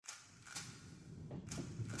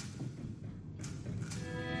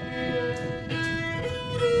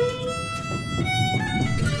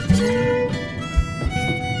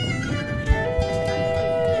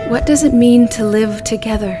What does it mean to live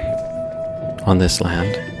together? On this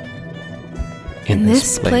land. In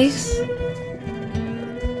this place?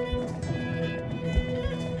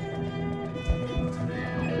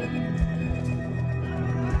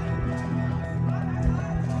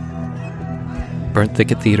 Burnt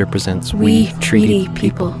Thicket Theatre presents We Treaty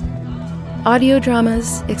People. Audio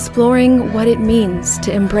dramas exploring what it means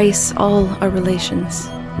to embrace all our relations.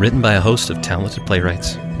 Written by a host of talented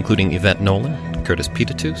playwrights, including Yvette Nolan, Curtis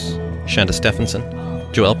Pitatus, Shanda Stephenson,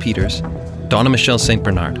 Joelle Peters, Donna Michelle St.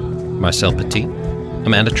 Bernard, Marcel Petit,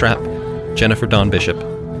 Amanda Trapp, Jennifer Dawn Bishop,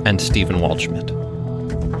 and Stephen Waldschmidt.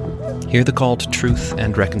 Hear the call to truth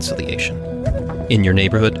and reconciliation. In your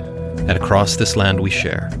neighborhood, and across this land we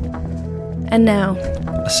share. And now,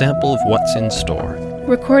 a sample of what's in store.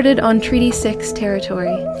 Recorded on Treaty 6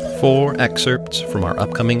 territory. 4 excerpts from our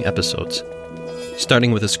upcoming episodes,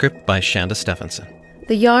 starting with a script by Shanda Stephenson.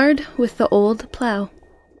 The Yard with the Old Plow.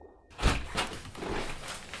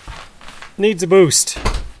 Needs a boost.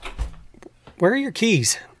 Where are your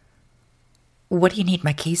keys? What do you need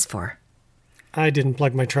my keys for? I didn't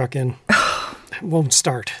plug my truck in. It won't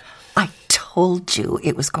start. I told you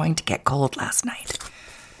it was going to get cold last night.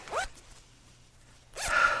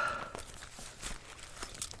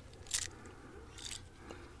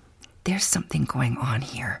 There's something going on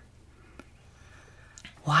here.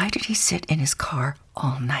 Why did he sit in his car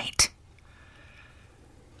all night?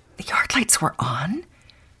 The yard lights were on.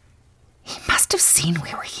 He must have seen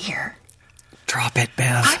we were here. Drop it,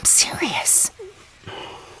 Bev. I'm serious.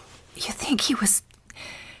 You think he was,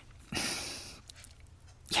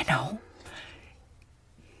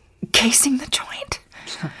 casing the joint?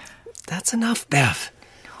 That's enough, Bev.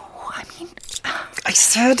 No, I mean... I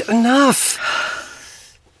said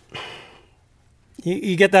enough.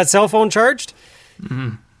 You get that cell phone charged?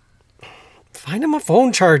 Mm-hmm. Find him a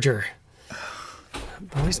phone charger.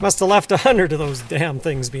 Boys must have left 100 of those damn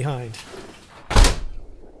things behind.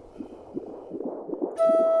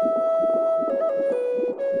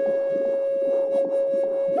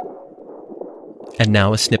 And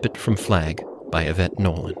now a snippet from Flag by Yvette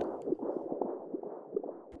Nolan.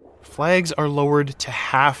 Flags are lowered to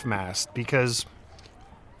half-mast because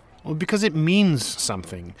it means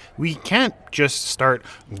something. We can't just start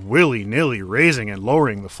willy-nilly raising and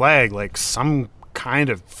lowering the flag like some kind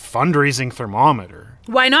of fundraising thermometer.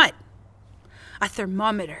 Why not? A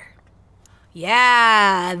thermometer.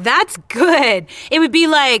 Yeah, that's good. It would be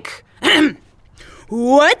like,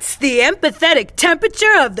 what's the empathetic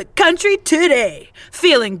temperature of the country today?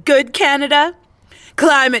 Feeling good, Canada?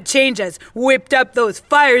 Climate change has whipped up those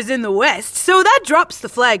fires in the west, so that drops the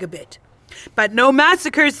flag a bit. But no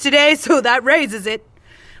massacres today, so that raises it.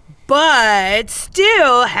 But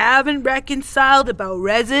still haven't reconciled about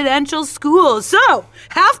residential schools, so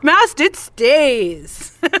half-mast it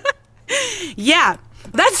stays. Yeah,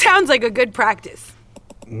 that sounds like a good practice.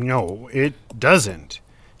 No, it doesn't.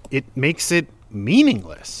 It makes it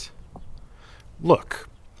meaningless. Look,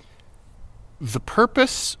 the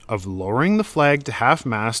purpose of lowering the flag to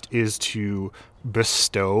half-mast is to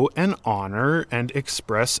bestow an honor and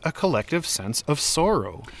express a collective sense of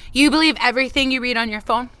sorrow. You believe everything you read on your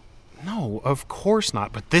phone? No, of course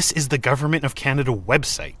not, but this is the Government of Canada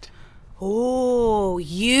website. Oh,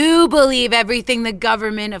 you believe everything the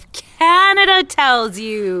Government of Canada tells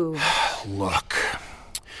you. Look,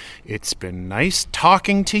 it's been nice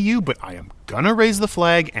talking to you, but I am gonna raise the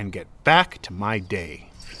flag and get back to my day.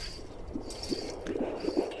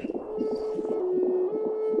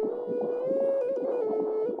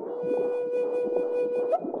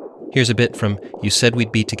 Here's a bit from You Said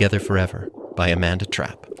We'd Be Together Forever by Amanda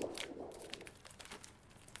Trapp.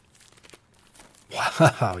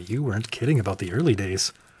 Wow, you weren't kidding about the early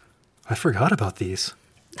days. I forgot about these.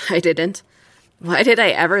 I didn't. Why did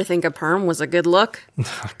I ever think a perm was a good look?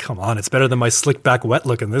 Come on, it's better than my slick back wet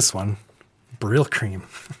look in this one. Brill cream.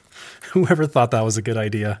 Whoever thought that was a good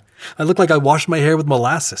idea? I look like I washed my hair with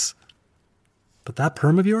molasses. But that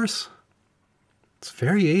perm of yours? It's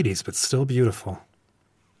very 80s, but still beautiful.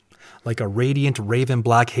 Like a radiant raven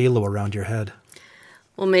black halo around your head.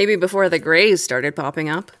 Well, maybe before the grays started popping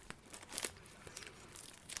up.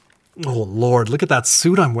 Oh, Lord, look at that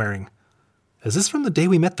suit I'm wearing. Is this from the day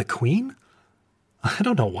we met the Queen? I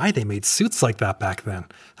don't know why they made suits like that back then.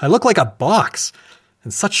 I look like a box.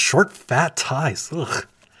 And such short, fat ties. Ugh.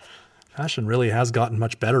 Fashion really has gotten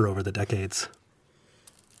much better over the decades.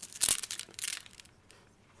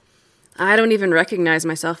 I don't even recognize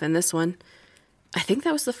myself in this one. I think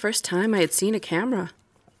that was the first time I had seen a camera.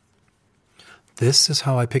 This is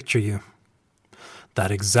how I picture you.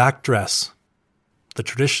 That exact dress. The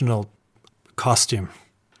traditional costume.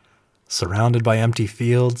 surrounded by empty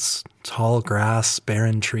fields, tall grass,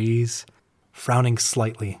 barren trees, frowning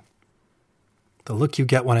slightly. The look you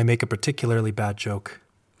get when I make a particularly bad joke.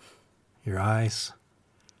 Your eyes,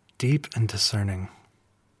 deep and discerning,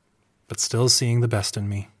 but still seeing the best in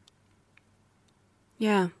me.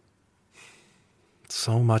 Yeah.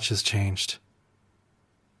 So much has changed.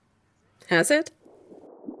 Has it?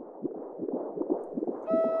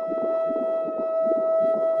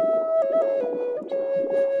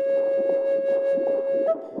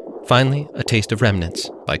 Finally, A Taste of Remnants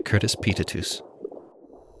by Curtis Pitatus.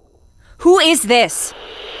 Who is this?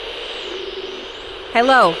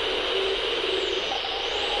 Hello?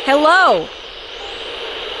 Hello?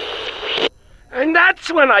 And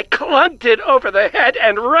that's when I clunked it over the head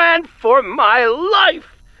and ran for my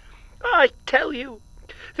life. I tell you,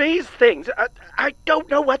 these things, I don't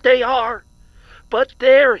know what they are, but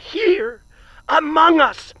they're here, among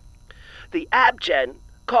us. The Abgen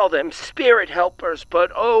call them spirit helpers, but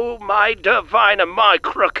oh, my divine and my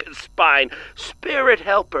crooked spine, spirit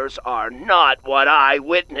helpers are not what I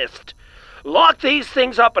witnessed. Lock these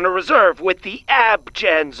things up in a reserve with the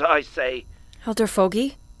Abgens, I say. Elder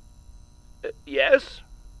Fogey? Yes?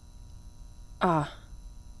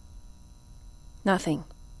 Nothing.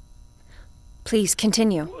 Please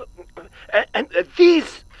continue. And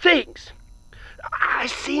these things, I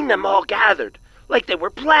seen them all gathered, like they were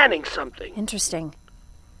planning something. Interesting.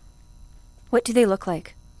 What do they look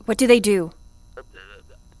like? What do they do?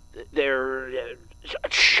 They're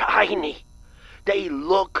shiny. They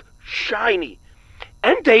look shiny.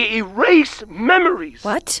 And they erase memories.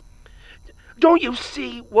 What? Don't you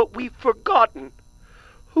see what we've forgotten?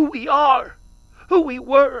 Who we are, who we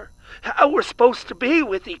were, how we're supposed to be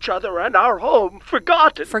with each other and our home.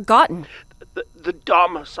 Forgotten. Forgotten? The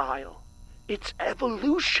domicile. It's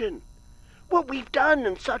evolution. What we've done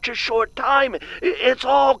in such a short time, it's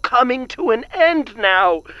all coming to an end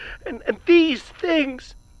now. And these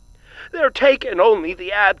things, they're taking only the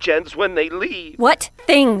Abgens when they leave. What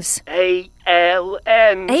things? ALNs.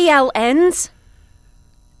 ALNs?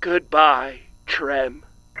 Goodbye, Trem.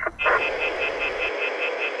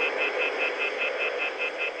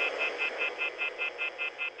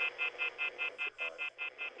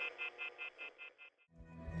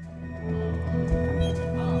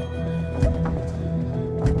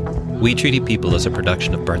 We Treaty People is a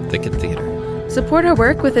production of Burnt Thicket Theatre. Support our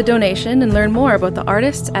work with a donation and learn more about the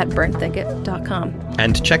artists at burnthicket.com.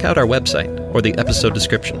 And check out our website or the episode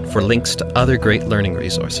description for links to other great learning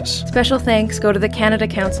resources. Special thanks go to the Canada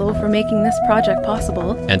Council for making this project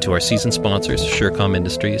possible. And to our season sponsors, Surecom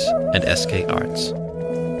Industries and SK Arts.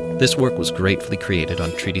 This work was gratefully created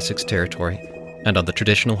on Treaty 6 territory and on the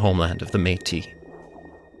traditional homeland of the Métis.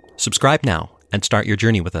 Subscribe now and start your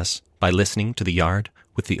journey with us by listening to The Yard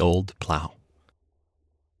with the Old Plough.